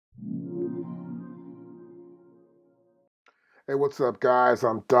Hey, what's up, guys?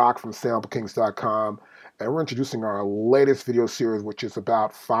 I'm Doc from SampleKings.com, and we're introducing our latest video series, which is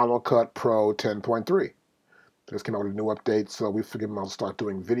about Final Cut Pro 10.3. Just came out with a new update, so we figured I'll start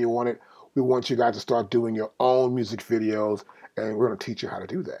doing video on it. We want you guys to start doing your own music videos, and we're going to teach you how to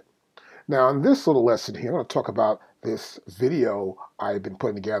do that. Now, in this little lesson here, I'm going to talk about this video I've been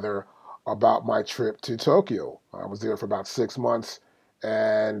putting together about my trip to Tokyo. I was there for about 6 months,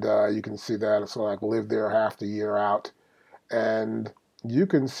 and you can see that. So I lived there half the year out. And you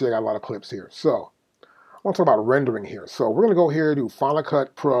can see I got a lot of clips here. So I want to talk about rendering here. So we're going to go here to Final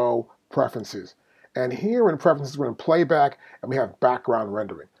Cut Pro Preferences. And here in Preferences, we're in Playback, and we have Background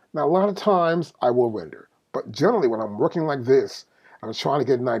Rendering. Now, a lot of times I will render. But generally, when I'm working like this, I'm trying to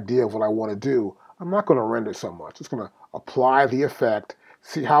get an idea of what I want to do, I'm not going to render so much. Just going to apply the effect,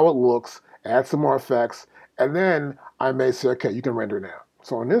 see how it looks, add some more effects, and then I may say, okay, you can render now.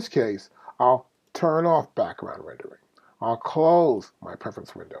 So in this case, I'll turn off background rendering. I'll close my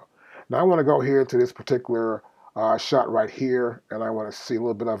preference window. Now I want to go here to this particular shot right here, and I want to see a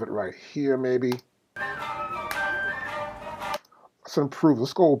little bit of it right here maybe. Let's improve.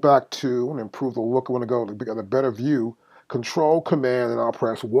 Let's go back to and improve the look. I want to go to get a better view. Control Command, and I'll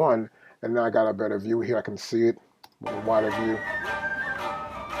press 1, and now I got a better view here. I can see it with a wider view.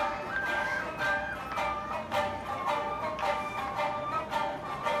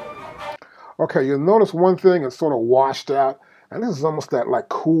 Okay, you'll notice one thing, it's sort of washed out, and this is almost that like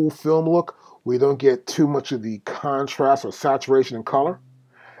cool film look where you don't get too much of the contrast or saturation in color.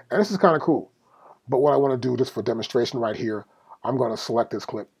 And this is kind of cool. But what I want to do just for demonstration right here, I'm going to select this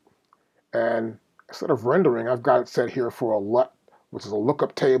clip. And instead of rendering, I've got it set here for a LUT, which is a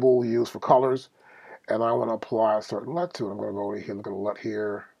lookup table used for colors. And I want to apply a certain LUT to it. I'm going to go over here, look at the LUT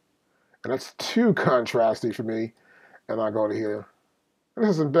here. And that's too contrasty for me. And I go to here. And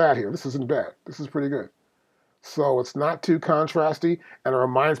this isn't bad here. This isn't bad. This is pretty good. So it's not too contrasty, and it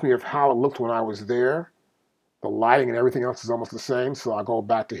reminds me of how it looked when I was there. The lighting and everything else is almost the same, so I'll go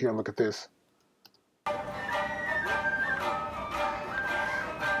back to here and look at this. And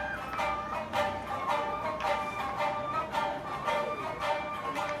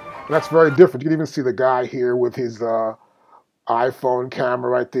that's very different. You can even see the guy here with his iPhone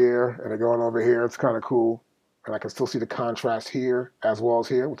camera right there, and they're going over here. It's kind of cool. And I can still see the contrast here as well as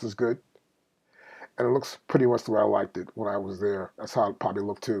here, which is good. And it looks pretty much the way I liked it when I was there. That's how it probably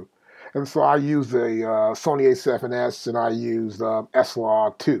looked too. And so I used a Sony a7S, and I used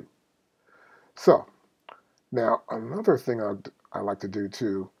S-Log 2. So now another thing I like to do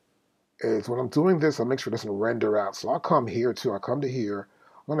too is when I'm doing this, I make sure it doesn't render out. So I'll come here too. I'll come to here.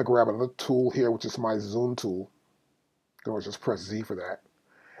 I'm going to grab another tool here, which is my zoom tool. Then I'll just press Z for that.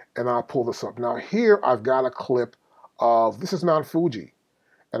 And I'll pull this up. Now here I've got a clip of, this is Mount Fuji.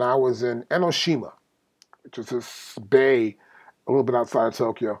 And I was in Enoshima, which is this bay a little bit outside of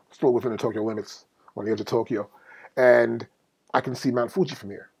Tokyo, still within the Tokyo limits, on the edge of Tokyo. And I can see Mount Fuji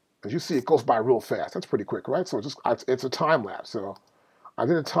from here. As you see, it goes by real fast. That's pretty quick, right? So it's a time lapse. So I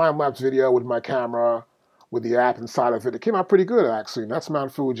did a time lapse video with my camera, with the app inside of it. It came out pretty good, actually. And that's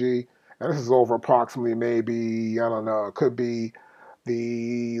Mount Fuji. And this is over approximately maybe, I don't know, it could be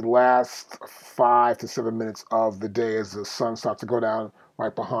the last 5 to 7 minutes of the day as the sun starts to go down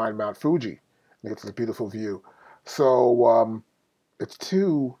right behind Mount Fuji. And it's this beautiful view. So it's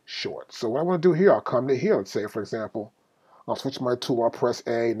too short. So what I want to do here, I'll come to here. Let's say, for example, I'll switch my tool. I'll press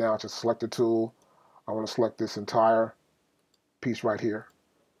A. Now just select the tool. I want to select this entire piece right here.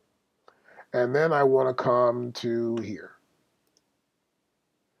 And then I want to come to here.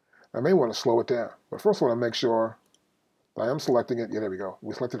 I may want to slow it down. But first I want to make sure I am selecting it. Yeah, there we go.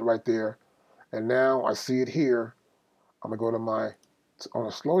 We selected it right there. And now I see it here. I'm going to go to I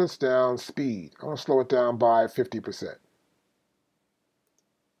want to slow this down, speed. I want to slow it down by 50%.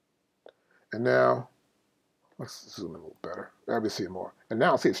 And now, let's zoom in a little better. There we see it more. And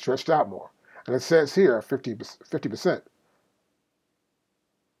now I see it stretched out more. And it says here 50%.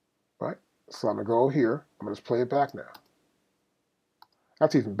 Right? So I'm going to go here. I'm going to just play it back now.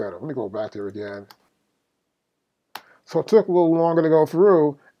 That's even better. Let me go back there again. So it took a little longer to go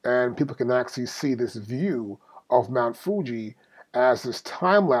through, and people can actually see this view of Mount Fuji as this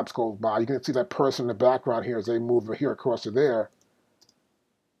time lapse goes by. You can see that person in the background here as they move from here across to there.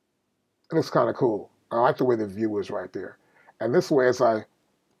 It looks kind of cool. I like the way the view is right there. And this way, as I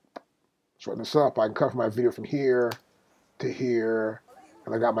shorten this up, I can cover my video from here to here,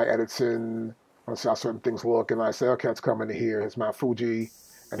 and I got my edits in. I want to see how certain things look, and I say, okay, it's coming to here. Here's Mount Fuji,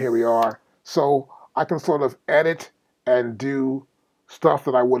 and here we are. So I can sort of edit and do stuff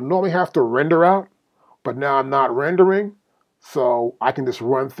that I would normally have to render out, but now I'm not rendering, so I can just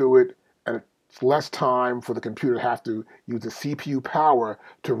run through it, and it It's less time for the computer to have to use the CPU power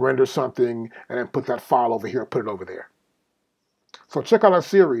to render something and then put that file over here and put it over there. So check out our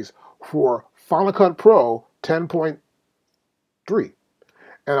series for Final Cut Pro 10.3,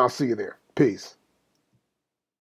 and I'll see you there. Peace.